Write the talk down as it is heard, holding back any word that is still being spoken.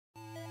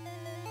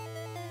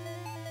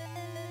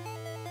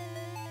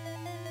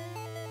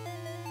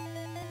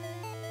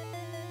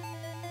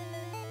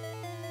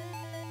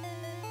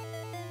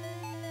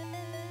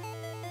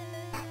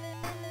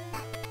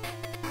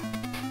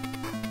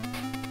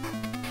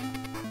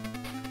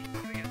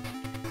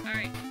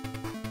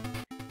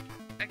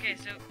Okay,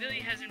 so Billy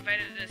has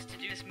invited us to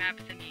do this map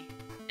thingy,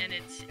 and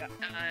it's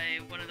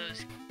one of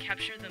those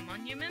capture the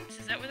monuments.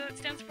 Is that what that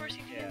stands for, CT?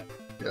 Yeah.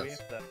 Yes. We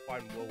have to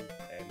find wool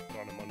and put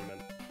on a monument.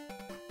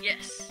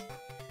 Yes.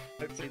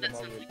 Hopefully So the that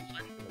sounds monument like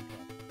fun.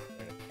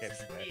 is This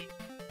is capture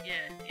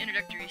the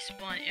introductory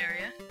spawn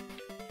area.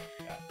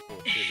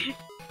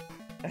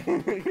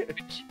 that.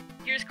 Which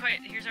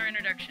here's our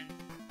introduction.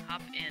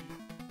 Hop in.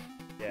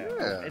 Yeah.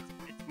 Yeah.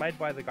 It's made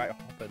by the guy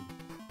Hoppin.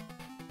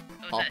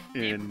 Oh, is Hop that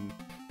name? in.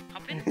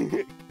 Hop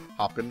in?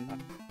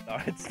 Hoppin'. No,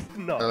 it's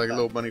not. Like a that.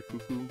 little bunny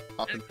foo-foo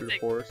hopping through the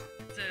forest.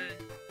 It's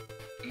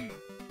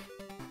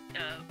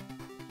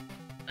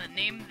a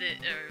name that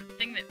or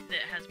thing that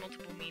has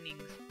multiple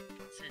meanings.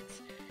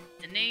 It's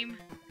a name.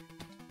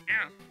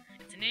 Ow!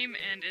 It's a name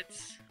and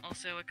it's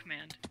also a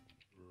command.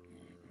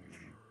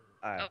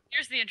 Oh,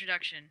 here's the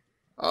introduction.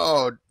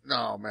 Oh,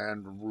 no,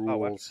 man. Oh,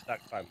 Rules. duck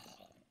time.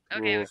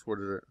 Okay. Rules, what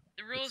is it?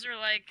 The rules are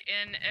like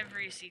in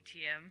every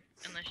CTM,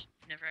 unless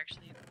you've never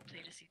actually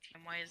played a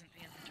CTM. Why isn't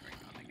the inventory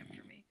popping up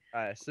for me?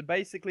 So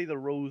basically the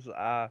rules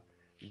are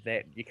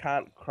that you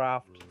can't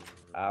craft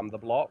the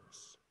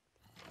blocks.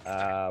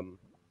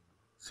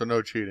 So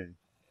no cheating.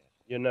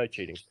 You're no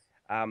cheating.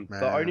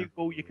 The only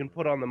wool you can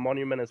put on the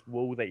monument is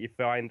wool that you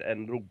find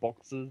in little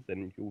boxes,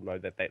 and you'll know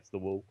that that's the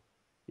wool.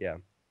 Yeah.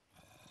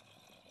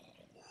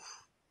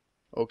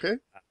 Okay.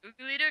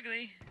 Oogly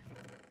doogly.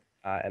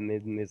 And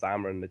then there's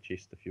armor in the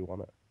chest if you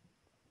want it.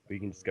 Or you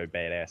can just go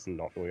badass and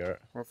not wear it.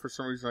 Well, for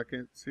some reason I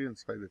can't see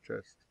inside the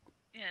chest.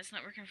 Yeah, it's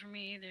not working for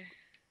me either.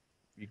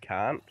 You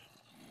can't.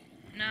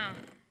 No,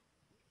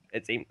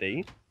 It's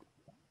empty.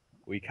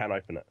 Or you can't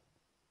open it.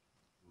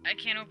 I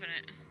can't open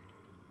it.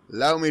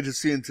 Allow me to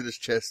see into this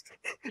chest.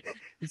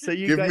 So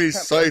you Give guys me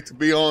can't- sight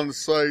beyond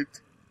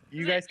sight.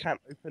 You guys can't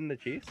open the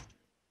chest?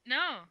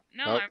 No,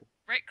 Nope. I'm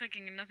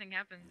right-clicking and nothing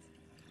happens.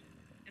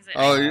 Is it?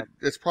 Oh,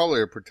 it's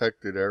probably a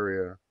protected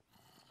area.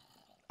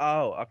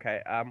 Oh,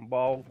 okay.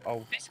 Well,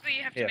 I'll Basically,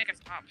 you have to yeah. make us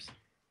hops.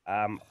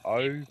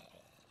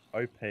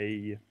 OP.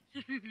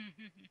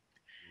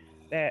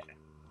 That.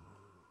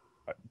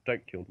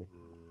 Don't kill me.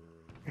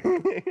 Here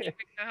we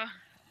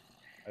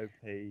go. OP.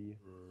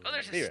 Oh,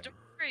 there's a Here.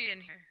 story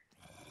in here.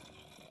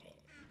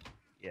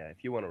 Yeah,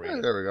 if you want to read Yeah,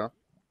 it. there we go.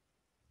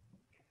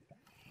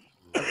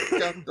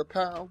 Got the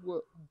power.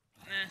 Nah.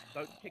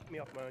 Don't kick me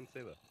off my own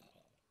server.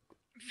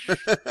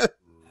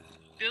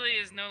 Billy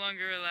is no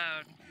longer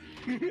allowed.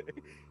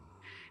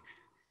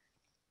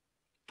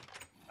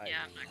 Yeah,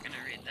 I'm not gonna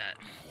read that.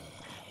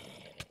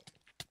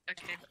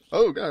 Okay.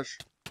 Oh, gosh.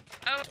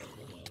 Oh,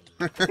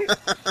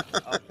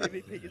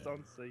 PvP is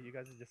on, so you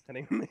guys are just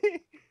hitting me.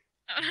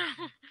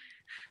 oh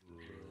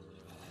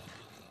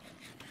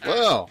no.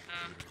 Well,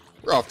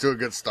 we're off to a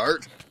good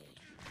start.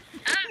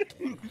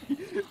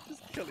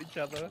 Just kill each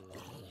other.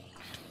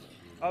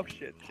 Oh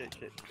shit. There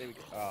we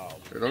go. Oh.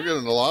 Hey, don't get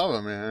in the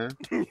lava, man.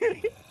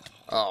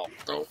 Oh,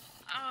 don't.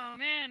 Oh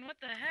man, what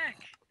the heck?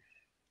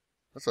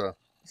 That's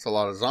a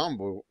lot of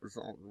zombie. Whoa,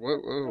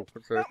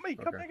 what's that? Help me!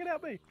 Come back and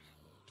help me!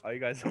 Oh, you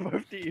guys are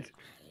both dead.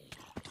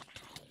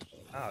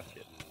 Oh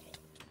shit.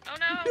 Oh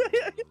no!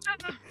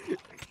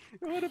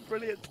 Oh, What a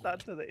brilliant start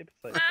to the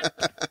episode.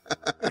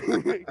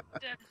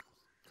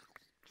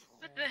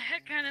 what the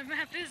heck kind of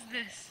map is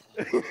this?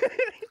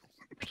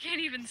 We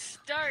can't even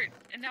start,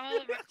 and now all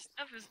of our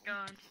stuff is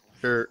gone.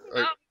 Here,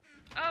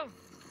 Oh!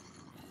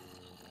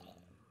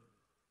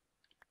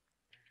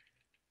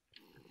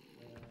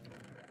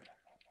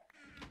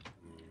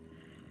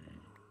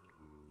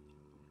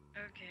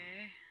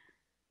 Okay.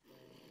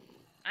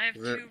 I have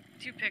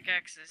two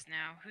pickaxes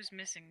now. Who's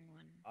missing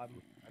one?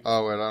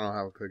 oh wait, I don't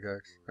have a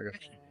pickaxe. I guess.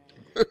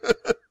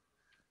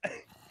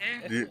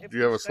 Okay. Do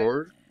you have a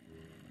sword?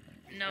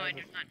 No, I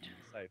do not.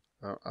 Safe.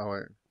 Oh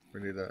wait,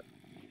 we need that.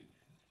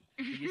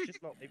 He's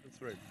just not leaving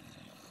through.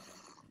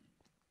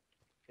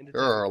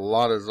 There are a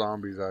lot of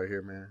zombies out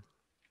here, man.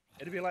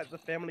 It'd be like the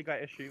Family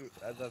Guy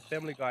the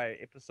Family Guy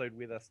episode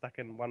where they're stuck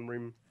in one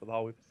room for the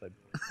whole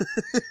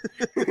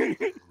episode.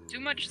 Too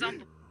much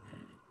zombie.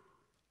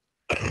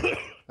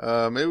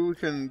 Maybe we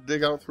can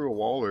dig out through a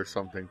wall or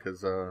something,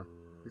 because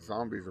these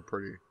zombies are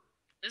pretty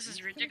This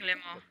is ridiculous.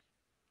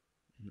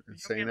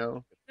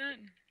 insano. Good.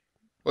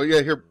 Oh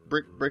yeah, here,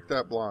 break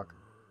that block.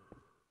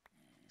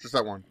 Just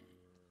that one.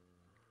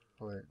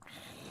 Oh wait.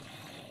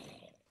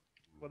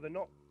 Well, they're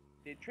not.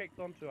 They're tracked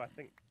onto, I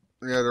think.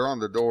 Yeah, they're on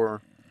the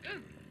door.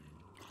 Ooh.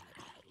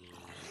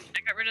 I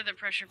got rid of the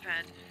pressure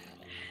pad.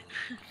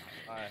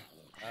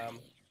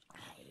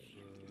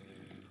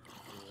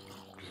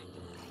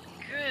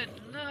 Good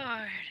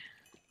lord.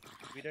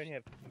 We don't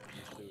have.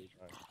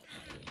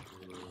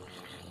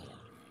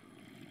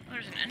 Oh,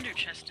 there's an ender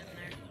chest in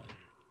there.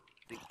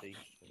 60.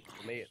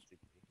 For me, it's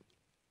 60.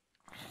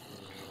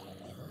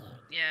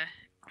 Yeah,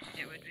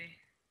 it would be.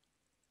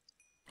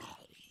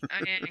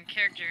 Okay, and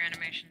character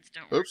animations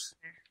don't work Oops.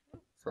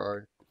 there.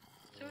 Sorry.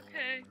 It's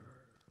okay.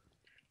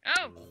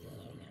 Oh!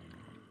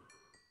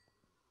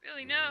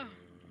 Really, no.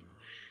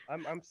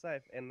 I'm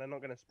safe, and they're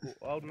not gonna spawn.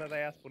 Oh no,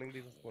 they are spawning.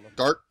 These are spawning.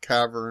 Dark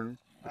cavern,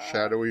 a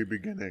shadowy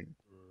beginning.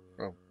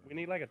 Oh, We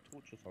need like a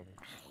torch or something.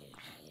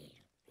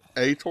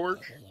 A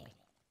torch?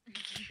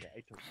 Yeah,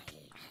 a torch.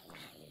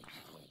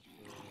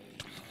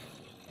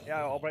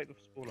 Yeah, I'll break the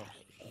spawner.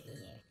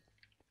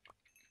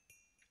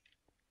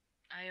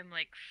 I am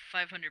like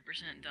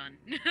 500% done.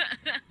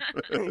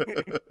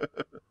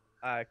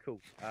 Cool.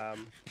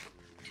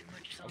 Too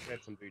much I'll zombie. grab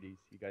some booties.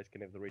 You guys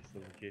can have the rest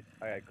of the chest.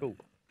 Okay, cool.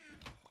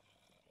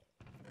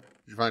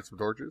 Did you find some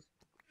torches?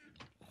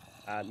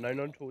 No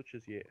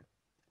non-torches yet.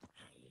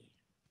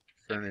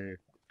 Is there any...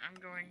 I'm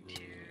going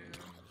to...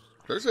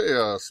 There's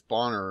a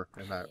spawner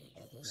in that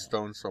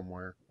stone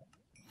somewhere.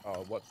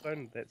 Oh, what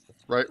stone? That's the...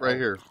 Right oh,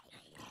 here.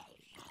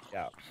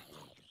 Yeah.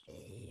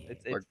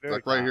 It's very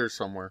Like right dark. here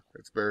somewhere.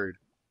 It's buried.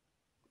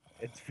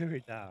 It's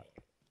very dark.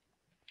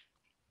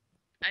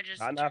 I just...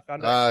 No, I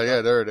found it.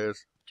 Yeah, there it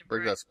is. to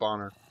Break break. that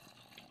spawner.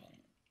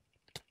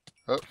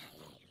 Oh,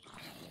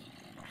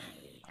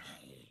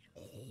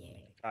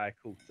 Alright,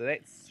 cool. So that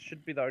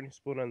should be the only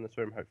spawner in this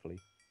room, hopefully.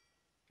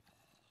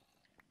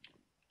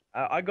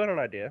 I got an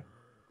idea.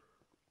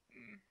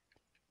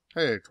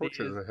 hey,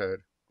 torches ahead.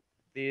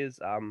 There's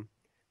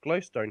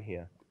glowstone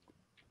here.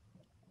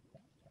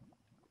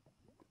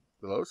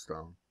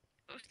 Glowstone.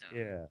 Glowstone.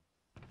 Yeah.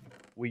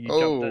 Where you Oh,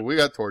 jumped in. we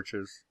got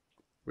torches.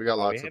 We got Oh,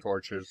 lots we of have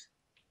torches.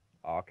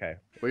 Oh, okay.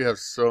 We have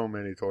so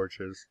many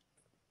torches.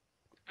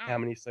 Oh. How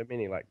many? So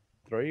many? Like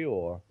 3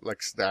 or?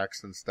 Like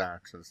stacks and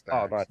stacks and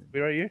Oh, stacks. nice.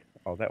 Where are you?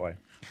 Oh, that way.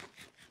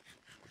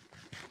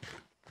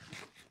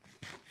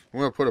 I'm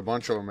gonna put a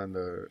bunch of them in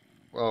the...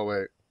 Oh,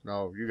 wait.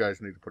 No, you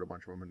guys need to put a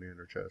bunch of them in the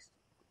ender chest.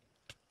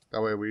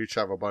 That way we each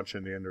have a bunch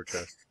in the ender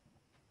chest.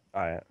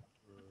 Alright.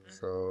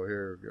 So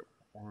here, get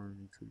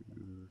 1, 2,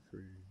 3,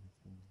 4,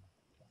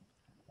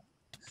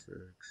 6,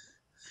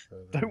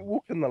 7. Don't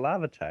walk in the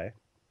lava, Tay.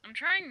 I'm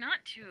trying not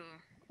to.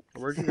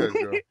 Where'd you guys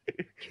go?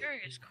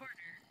 Curious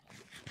corner.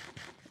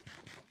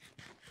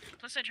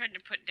 Plus I tried to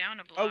put down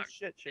a Oh, block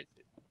shit.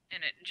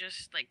 and it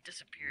just like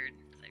disappeared.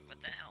 It's like,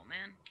 what the hell,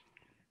 man?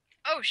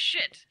 Oh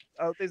shit!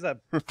 Oh, there's a...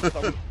 There's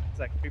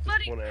a creeper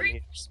Bloody spawner in here.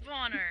 creeper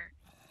spawner!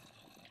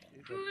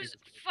 There's a Whose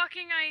creeper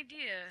fucking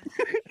idea?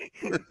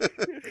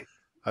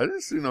 I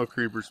didn't see no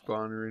creeper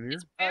spawner in here.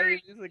 It's Oh, yeah,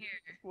 buried there's a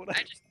here. spawner.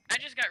 I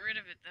just got rid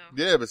of it though.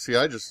 Yeah, but see,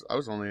 I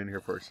was only in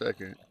here for a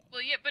second.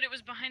 Well, yeah, but it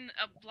was behind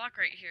a block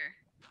right here.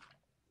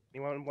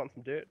 Anyone want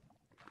some dirt?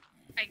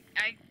 I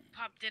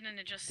popped in and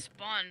it just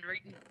spawned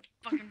right in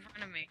fucking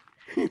front of me.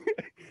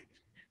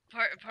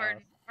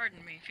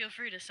 Pardon me. Feel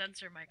free to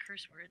censor my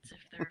curse words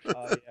if they're.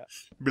 Oh, yeah.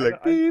 Be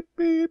like, beep,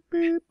 beep,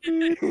 beep,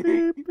 beep,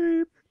 beep,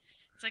 beep.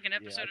 It's like an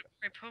episode of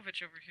Mary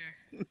Povich over here.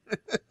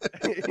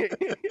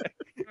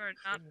 You are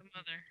not the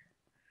mother.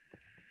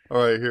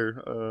 Alright,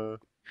 here.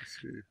 Let's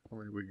see. How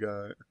many we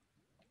got?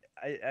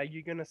 Are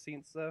you gonna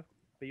censor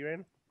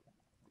BRN?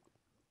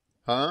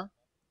 Huh?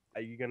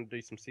 Are you gonna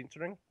do some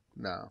censoring?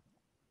 No.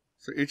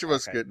 So each of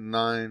us Okay. get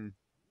 9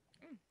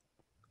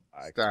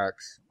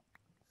 stacks.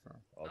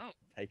 I'll Oh.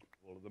 take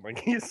all of them, I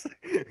guess.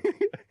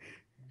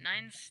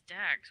 9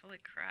 stacks. Holy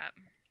crap.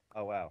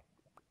 Oh, wow.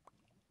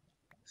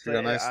 So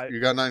you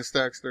got 9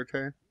 stacks there,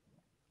 Tay?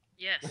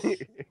 Yes.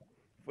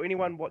 For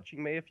anyone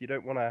watching me, if you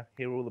don't want to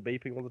hear all the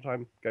beeping all the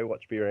time, go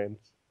watch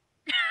BRNs.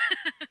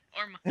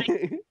 Or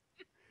mine.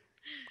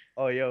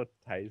 Oh, yeah,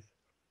 Taze.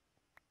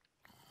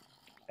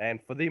 And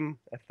for them,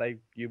 if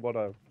you want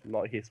to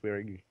not hear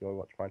swearing, you can go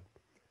watch mine.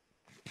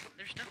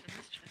 There's stuff in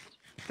this chest.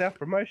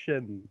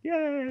 Self-promotion!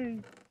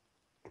 Yay!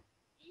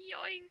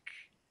 Yoink!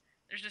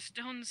 There's a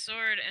stone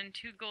sword and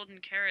 2 golden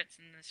carrots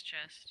in this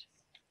chest.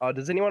 Oh,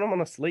 does anyone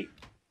want to sleep?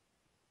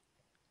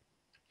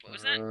 What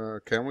was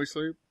that? Can we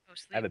sleep? Oh,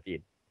 sleep. Have a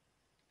bed.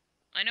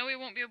 I know we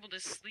won't be able to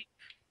sleep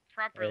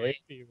properly.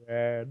 Hey,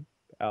 man.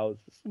 I'll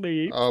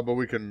sleep. But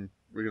we can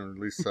at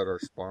least set our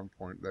spawn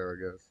point there, I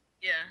guess.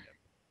 Yeah.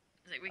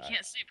 It's like we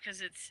can't sleep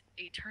because it's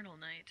eternal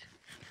night.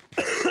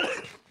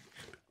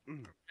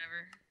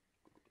 Whatever.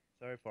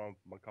 Sorry for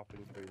my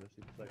coughing through this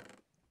episode.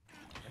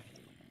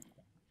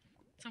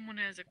 Someone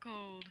has a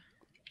cold.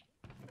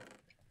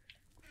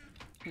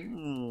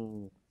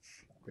 A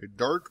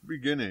dark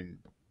beginning.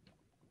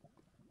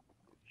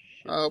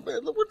 Shit.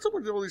 Man, look what's up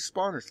with all these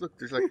spawners. Look,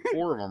 there's like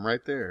 4 of them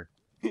right there.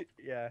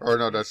 Yeah. Or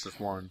no, that's just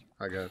 1,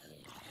 I guess.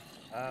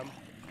 I'm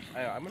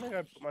gonna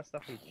go put my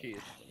stuff in the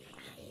chest,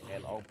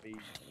 and I'll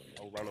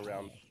run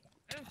around.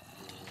 Ooh.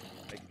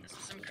 This is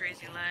some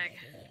crazy lag.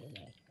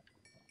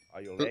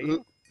 Are you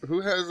lagging? Who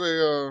has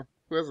a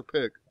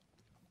pick?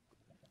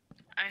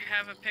 I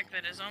have a pick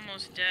that is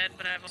almost dead,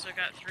 but I've also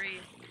got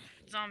 3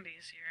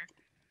 zombies here.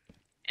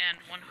 And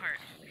 1 heart.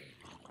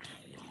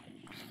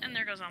 And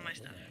there goes all my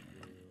stuff.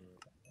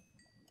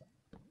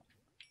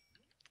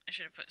 I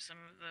should have put some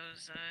of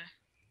those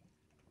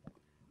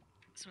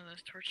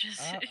torches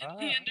in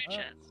the ender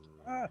chest.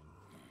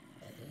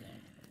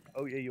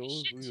 Oh yeah, your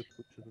Shit.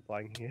 switches are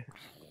flying here.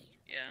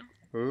 Yeah.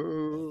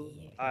 Ooh.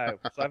 Alright,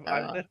 so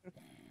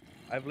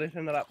I've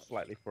lifted it up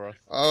slightly for us.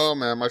 Oh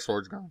man, my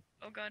sword's gone.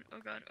 Oh god, oh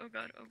god, oh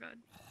god, oh god.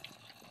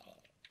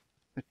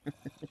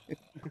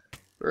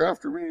 They're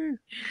after me.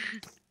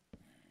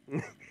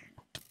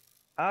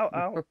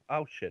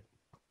 Ow, shit.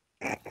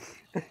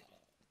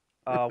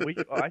 I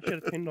should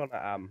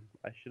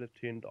have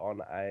turned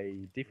on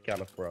a death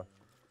counter for us.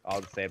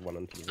 I'll just add one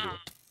into the video.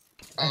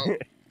 Oh,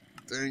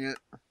 dang it.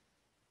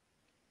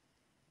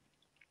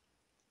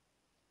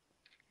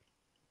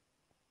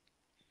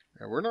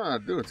 Yeah, we're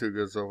not doing too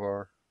good so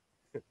far.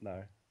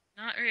 No.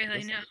 Not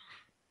really, no.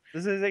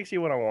 This is actually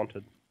what I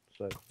wanted,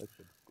 so that's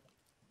good.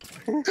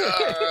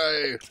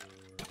 Die!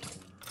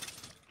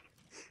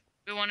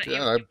 We want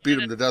Yeah, I beat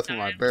him to death with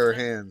my bare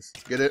hands.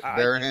 Get it?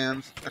 Bare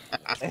hands?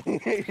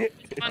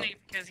 It's funny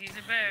because he's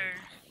a bear.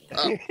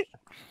 Oh.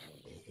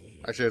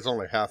 Actually, it's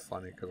only half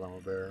funny because I'm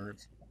a bear.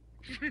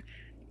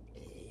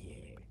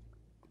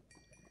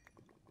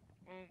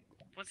 Well,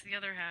 what's the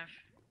other half?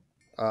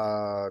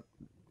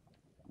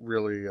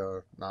 Really,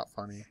 not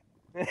funny.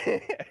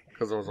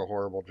 Because it was a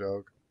horrible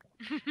joke.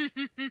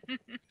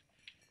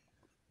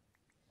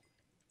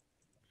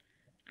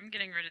 I'm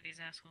getting rid of these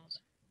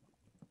assholes.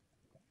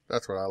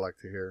 That's what I like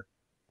to hear.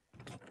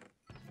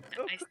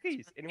 Oh,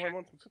 cookies! Anyone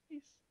want some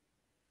cookies?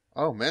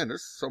 Oh man,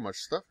 there's so much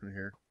stuff in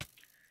here.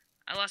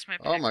 I lost my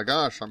pick. Oh my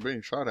gosh, I'm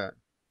being shot at.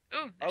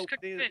 Oh, there's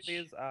cooked fish.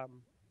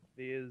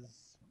 There's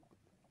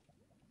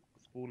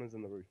spawners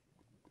in the roof.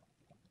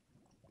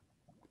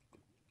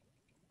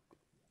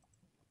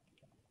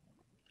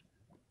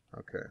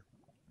 Okay.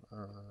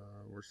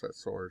 Where's that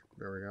sword?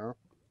 There we go.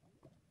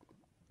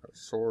 Got a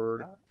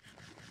sword.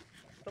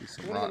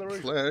 Some rotten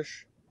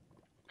flesh.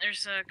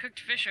 There's cooked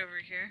fish over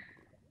here.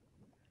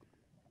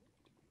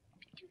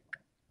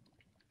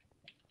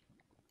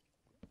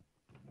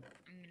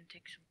 I'm gonna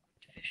take some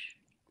cooked fish.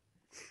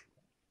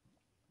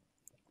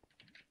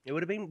 It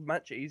would have been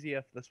much easier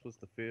if this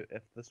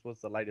was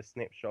the latest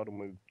snapshot and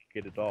we could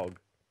get a dog.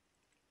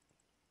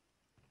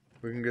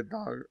 We can get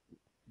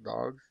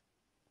dogs?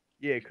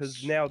 Yeah,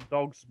 because now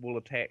dogs will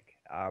attack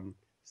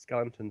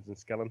skeletons, and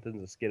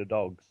skeletons are scared of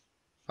dogs.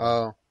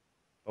 Oh.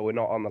 But we're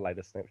not on the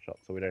latest snapshot,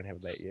 so we don't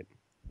have that yet.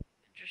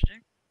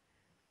 Interesting.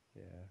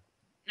 Yeah.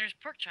 There's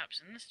pork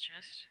chops in this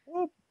chest.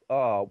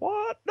 Oh,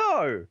 what?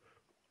 No!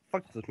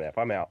 Fuck this map,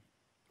 I'm out.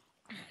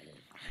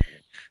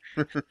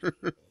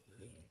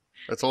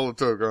 That's all it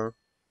took, huh?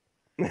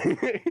 Never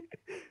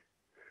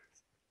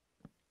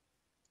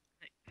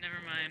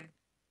mind.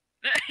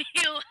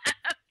 He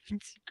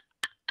left.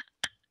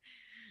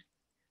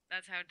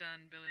 That's how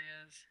done Billy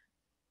is.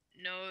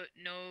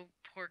 No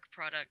pork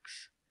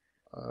products.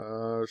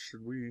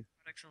 Should we?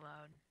 Products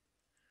allowed.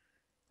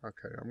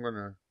 Okay, I'm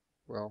gonna.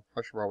 Well,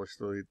 I should probably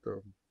still eat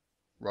the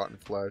rotten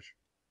flesh.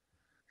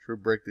 Should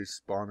we break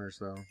these spawners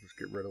though? Just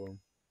get rid of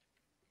them.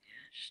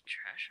 Yeah, just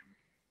trash them.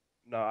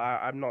 No,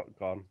 I'm not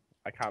gone.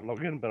 I can't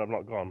log in, but I'm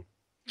not gone.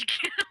 You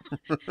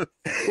can't. The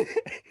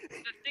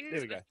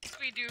things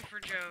we do for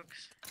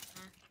jokes.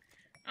 Huh?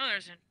 Oh,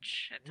 there's a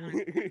shit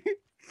ton.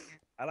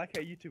 I like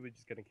how you two are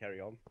just gonna carry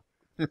on.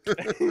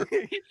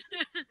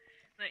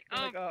 Like,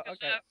 oh,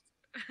 okay.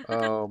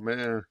 Oh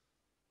man.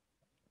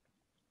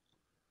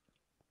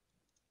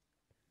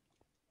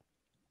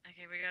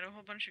 Okay, we got a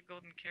whole bunch of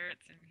golden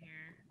carrots in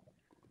here.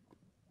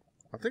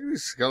 I think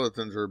these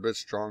skeletons are a bit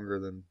stronger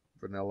than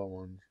vanilla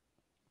ones.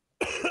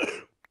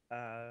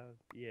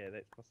 Yeah,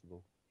 that's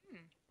possible.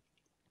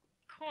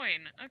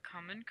 Coin, a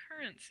common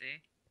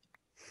currency.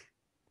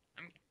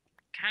 I'm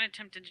kind of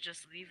tempted to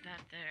just leave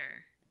that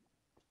there.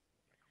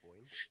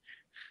 Coin?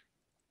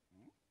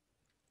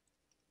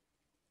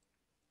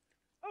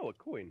 Oh, a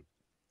coin.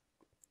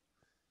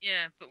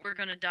 Yeah, but we're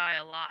gonna die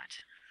a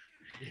lot.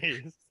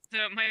 Yes. So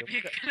it might be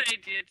a good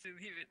idea to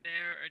leave it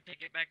there or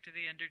take it back to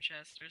the ender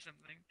chest or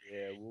something.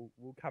 Yeah,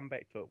 we'll come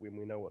back to it when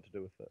we know what to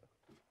do with it.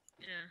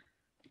 Yeah.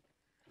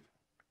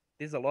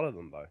 There's a lot of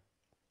them though.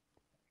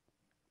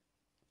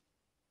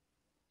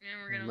 Yeah,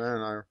 we're gonna. Oh,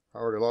 man, I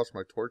already lost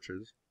my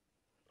torches.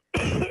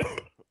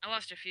 I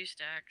lost a few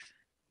stacks.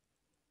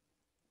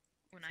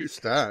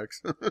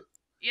 Stacks?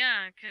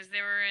 Yeah, because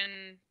they were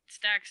in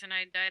stacks and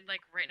I died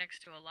like right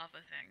next to a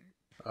lava thing.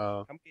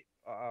 I've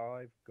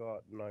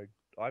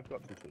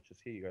got some torches.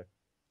 Here you go.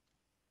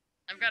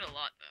 I've got a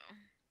lot though.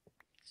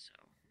 So.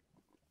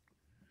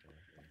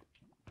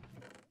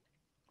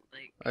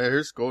 Like. Hey,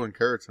 here's golden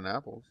carrots and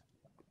apples.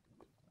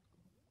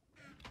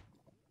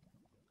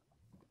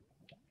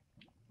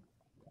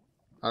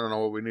 I don't know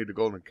what we need the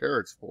golden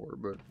carrots for,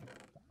 but...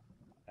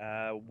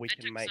 We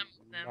can make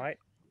night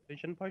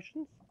vision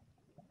potions?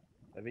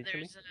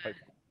 Eventually?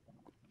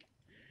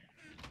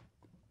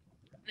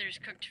 There's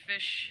cooked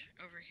fish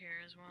over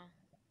here as well.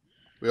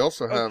 We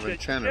also have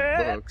enchanted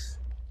books.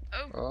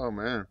 Oh,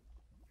 man.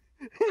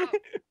 Oh.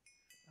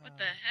 What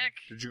the heck?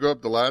 Did you go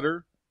up the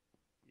ladder?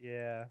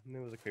 Yeah,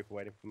 there was a creeper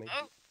waiting for me.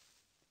 Oh!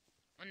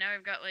 Well, now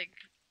we've got like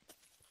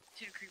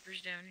 2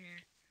 creepers down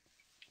here.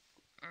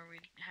 Or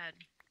we had...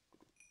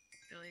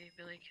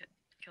 Billy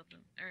killed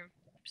them. Or,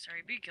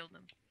 sorry, B killed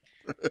them.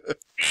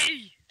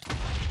 B!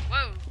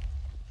 Whoa!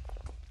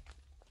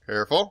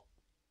 Careful.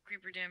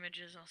 Creeper damage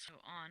is also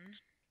on,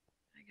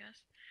 I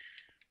guess.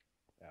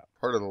 Yeah.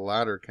 Part of the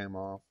ladder came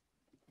off.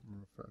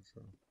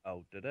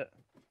 Oh, did it?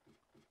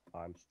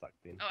 I'm stuck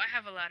then. Oh, I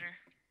have a ladder.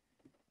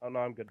 Oh, no,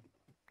 I'm good.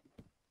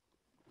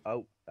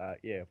 Oh,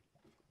 yeah.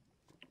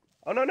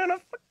 Oh no no no!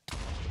 Fuck.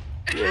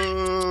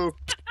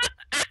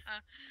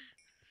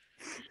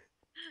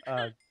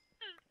 Whoa!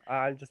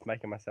 I'm just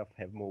making myself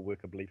have more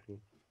work of believing.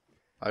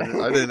 I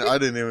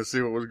didn't even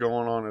see what was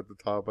going on at the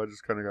top. I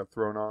just kind of got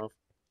thrown off.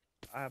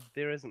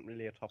 There isn't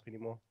really a top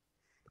anymore.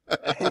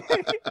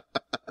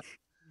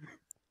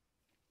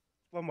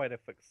 One way to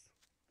fix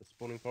the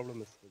spawning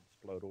problem is to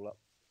just blow it all up.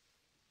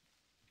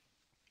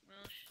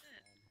 Well,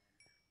 shit.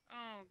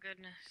 Oh,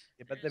 goodness.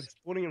 Yeah, but they're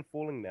spawning and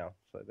falling now,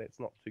 so that's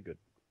not too good.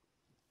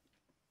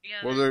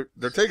 Yeah, Well,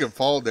 they're taking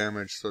fall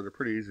damage, so they're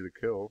pretty easy to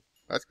kill.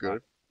 That's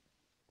good.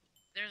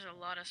 there's a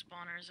lot of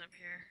spawners up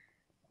here.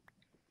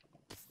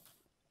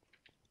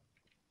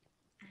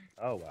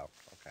 Oh wow,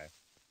 okay.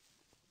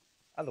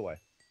 Other way.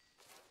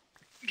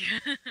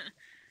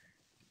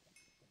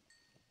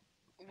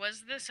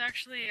 Was this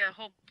actually a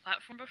whole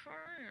platform before,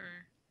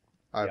 or?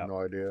 I have no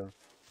idea.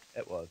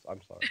 It was.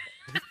 I'm sorry.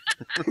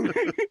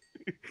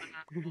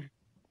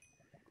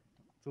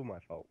 It's all my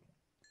fault.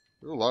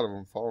 There's a lot of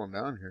them falling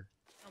down here.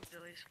 Oh,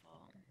 Billy's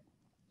fault.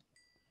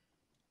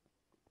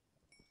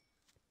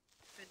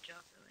 Good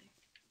job, Billy.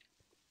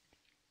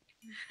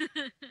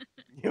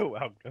 You're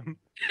welcome.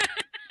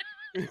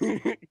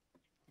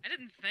 I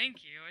didn't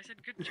thank you. I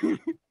said good job.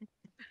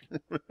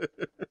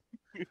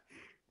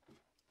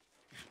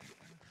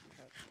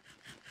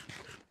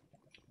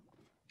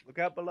 Look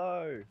out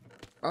below.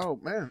 Oh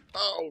man!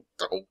 Oh!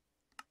 How'd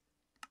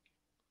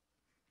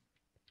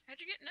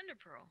you get an ender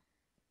pearl?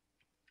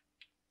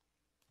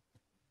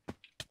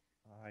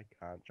 I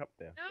can't jump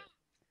there. No!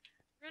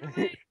 Run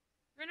away!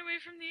 Run away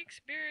from the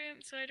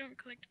experience so I don't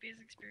collect B's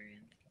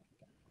experience.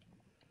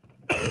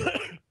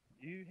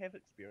 You have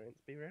experience,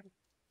 B-Ram?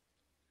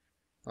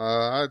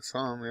 I had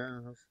some, yeah.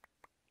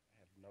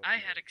 I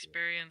had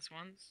experience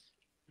once.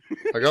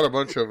 I got a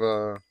bunch of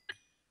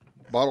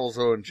bottles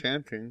of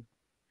enchanting.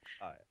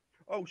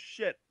 Oh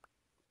shit!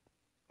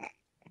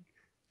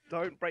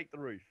 Don't break the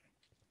roof.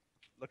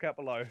 Look out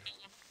below.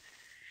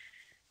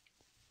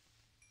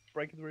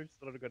 Breaking the roof's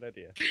not a good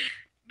idea.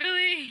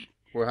 Billy!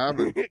 What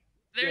happened?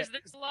 There's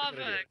this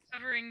lava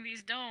covering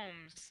these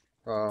domes.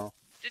 Oh.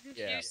 Didn't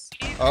Yeah. you see?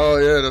 Oh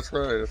yeah, that's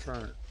right. That's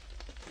right.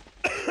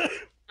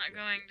 Not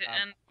going to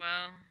end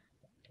well.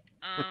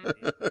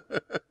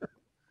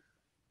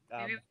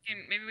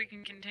 Maybe we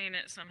can contain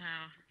it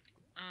somehow.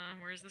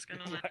 Where's this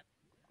gonna land?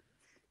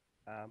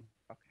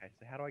 Okay,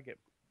 so how do I get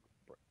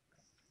bricks?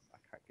 I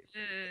can't get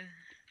bricks.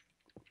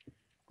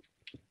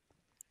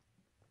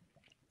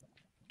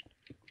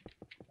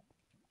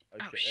 Oh,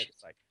 Shit, shit.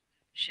 that's like...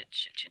 Shit.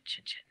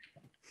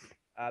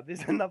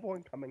 There's another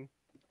one coming.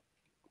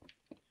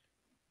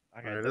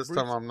 Okay, Alright, this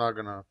time I'm not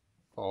gonna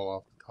fall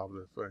off the top of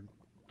this thing.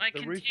 I The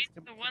roof contained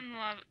is the one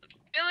lava.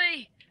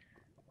 Billy!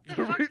 The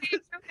The fuck roof are you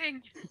is-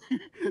 doing?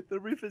 The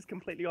roof is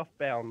completely off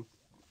bounds.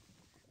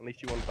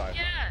 Unless you want to die.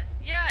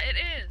 Yeah, it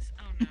is.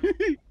 Oh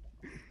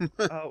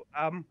no.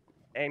 Oh,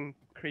 and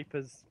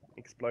creepers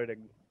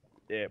exploding.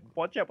 Yeah,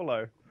 watch out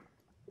below.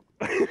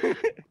 I'm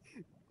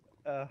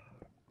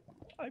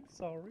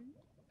sorry.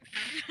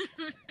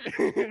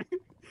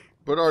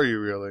 But are you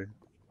really?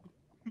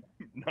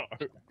 No.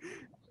 What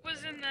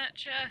was in that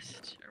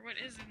chest? Or what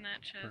is in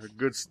that chest?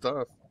 Good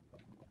stuff.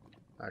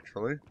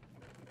 Actually.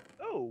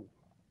 Oh.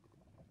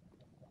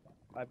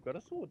 I've got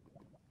a sword.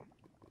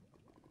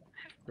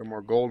 Got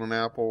more golden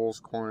apples,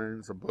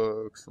 coins, a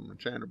book, some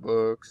enchanted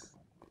books.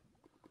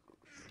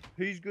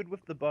 Who's good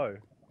with the bow?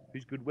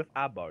 Who's good with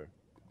our bow?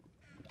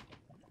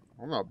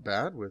 I'm not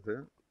bad with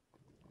it.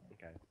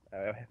 Okay.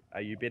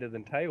 Are you better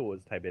than Tay, or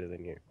is Tay better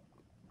than you?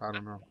 I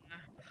don't know.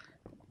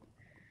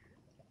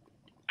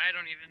 I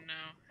don't even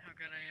know how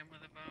good I am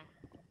with a bow.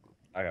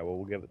 Okay, well,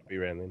 we'll give it to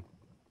B-Ran then.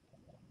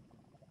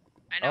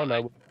 I know. Oh,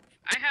 no.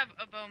 I have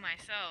a bow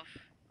myself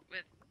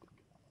with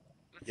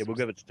Yeah, we'll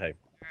give it to Tay.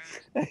 arrows.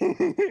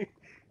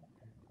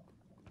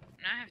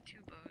 Now I have 2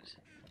 bows.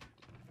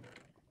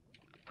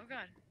 Oh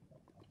god.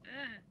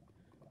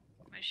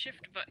 My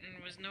shift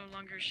button was no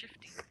longer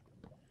shifting.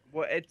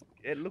 Well, it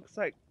looks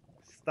like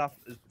stuff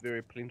is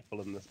very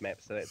plentiful in this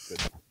map, so that's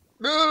good.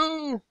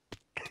 No!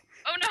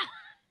 Oh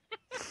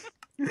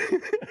no!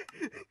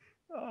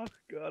 Oh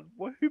god,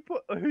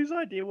 whose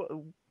idea?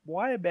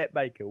 Why a map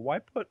maker? Why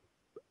put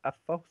a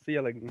false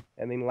ceiling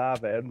and then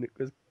lava and it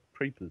goes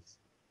creepers?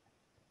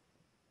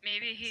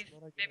 Maybe idea.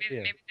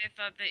 maybe they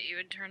thought that you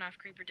would turn off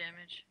creeper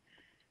damage.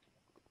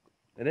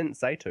 They didn't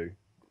say to.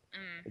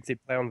 Mm. It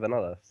said play on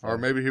vanilla. So. Or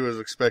maybe he was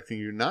expecting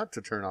you not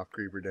to turn off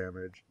creeper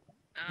damage.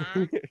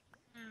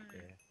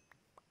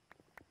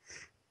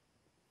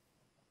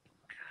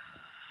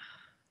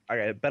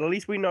 Okay, but at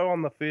least we know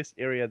on the first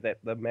area that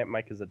the map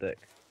maker's a dick.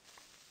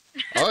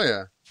 Oh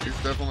yeah, he's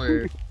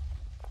definitely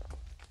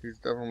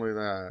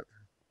that.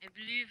 I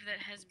believe that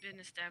has been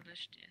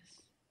established,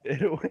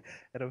 yes.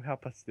 It'll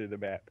help us through the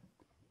map.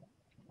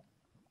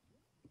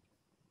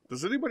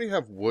 Does anybody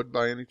have wood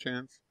by any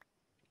chance?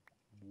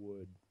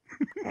 Wood.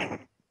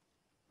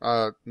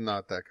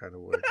 Not that kind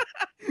of wood.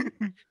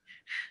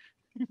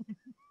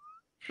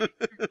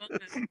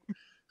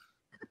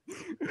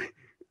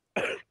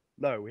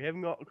 No, we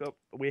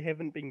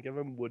haven't been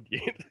given wood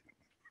yet.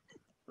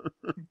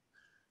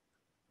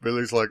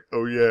 Billy's like,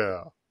 oh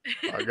yeah,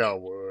 I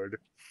got wood.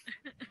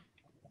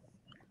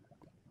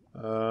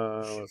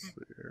 Let's see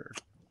here.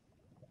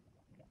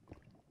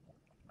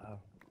 Oh.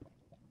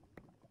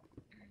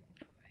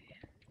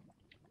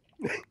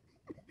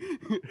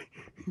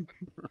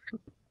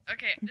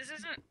 Okay, this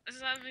is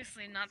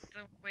obviously not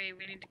the way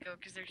we need to go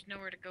because there's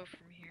nowhere to go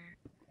from here.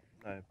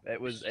 No,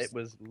 it was Go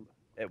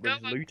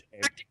loot.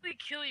 practically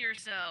kill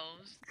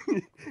yourselves.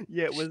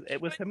 Yeah,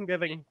 it was him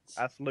giving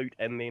us loot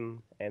and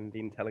then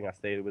telling us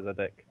that he was a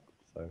dick.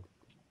 So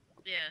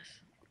Yes,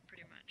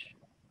 pretty much.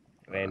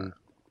 and it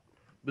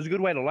was a good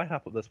way to light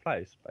up at this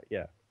place. But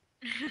yeah.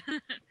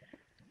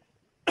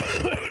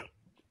 Okay,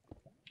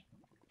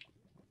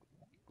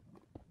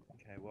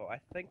 well I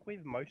think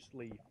we've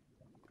mostly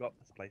got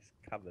this place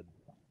covered.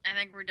 I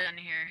think we're done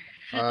here.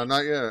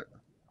 Not yet.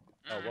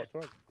 Oh, what's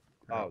wrong?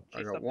 Oh, I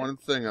chest got up one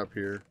thing up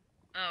here.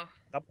 Oh.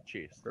 Double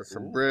chest. Got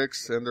some Ooh.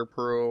 bricks, ender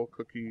pearl,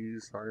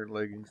 cookies, iron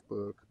leggings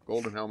book,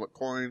 golden helmet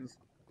coins.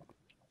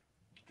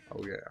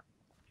 Oh yeah.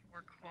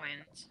 More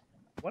coins.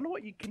 Wonder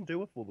what you can do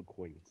with all the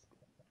coins.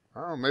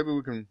 Oh, maybe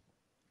we can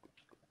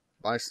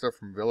buy stuff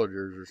from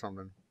villagers or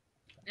something.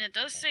 It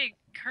does say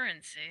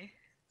currency.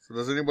 So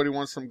does anybody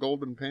want some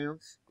golden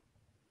pants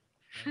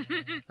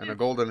and a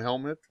golden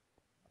helmet?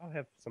 I'll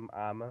have some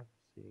armor.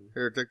 See.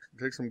 Here,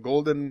 take some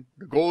golden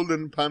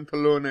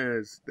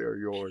pantalones. They're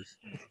yours.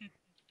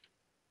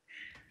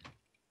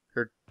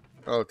 Here,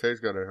 oh, Tay's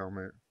got a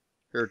helmet.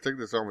 Here, take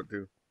this helmet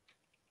too.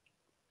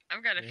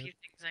 I've got a few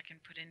things I can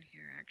put in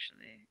here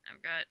actually.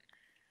 I've got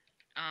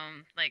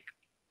like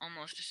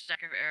almost a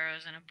stack of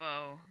arrows and a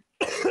bow.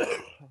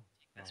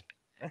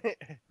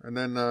 And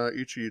then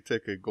each of you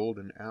take a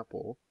golden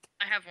apple.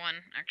 I have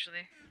one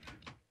actually,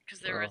 because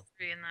there were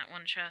 3 in that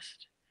one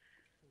chest.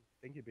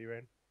 Thank you,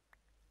 B-Ran.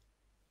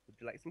 Would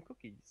you like some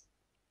cookies?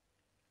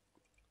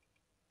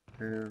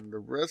 And the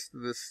rest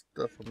of this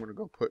stuff I'm gonna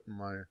go put in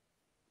my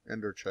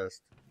ender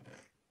chest,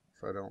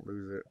 so I don't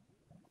lose it.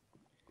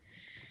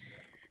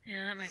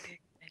 Yeah, that might be a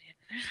good idea.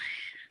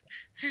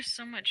 There's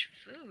so much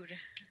food.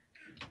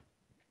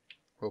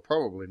 We'll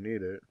probably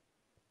need it.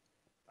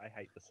 I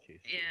hate this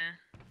chest. Yeah.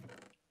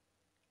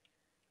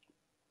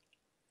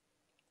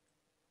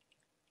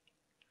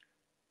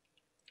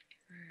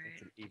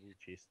 It's an evil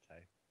chest,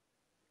 Tay.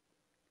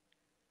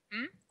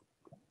 Hmm?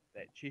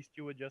 That chest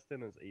you were just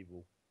in is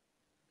evil.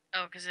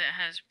 Oh, because it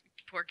has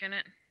pork in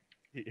it?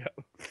 Yeah.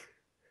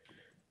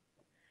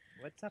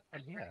 What's up on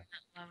here?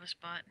 Lava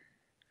spot.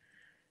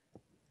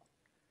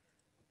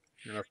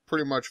 And I've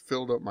pretty much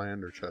filled up my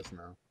ender chest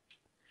now.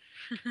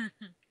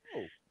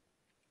 Oh.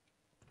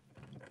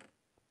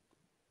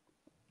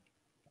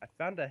 I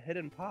found a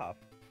hidden path.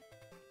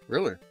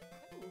 Really?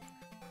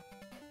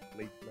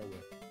 Leads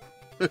nowhere.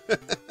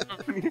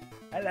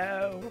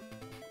 Hello.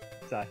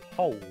 It's a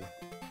hole.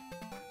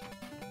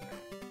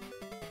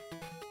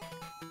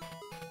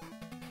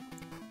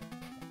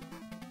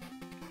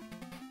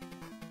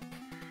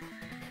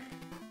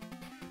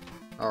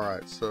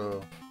 Alright,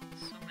 so...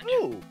 So much.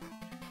 Ooh.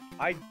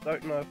 I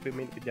don't know if we're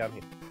meant to be down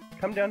here.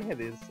 Come down here,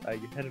 there's a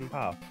hidden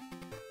path.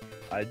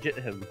 A jet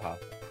hidden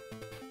path.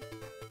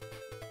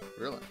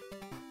 Really?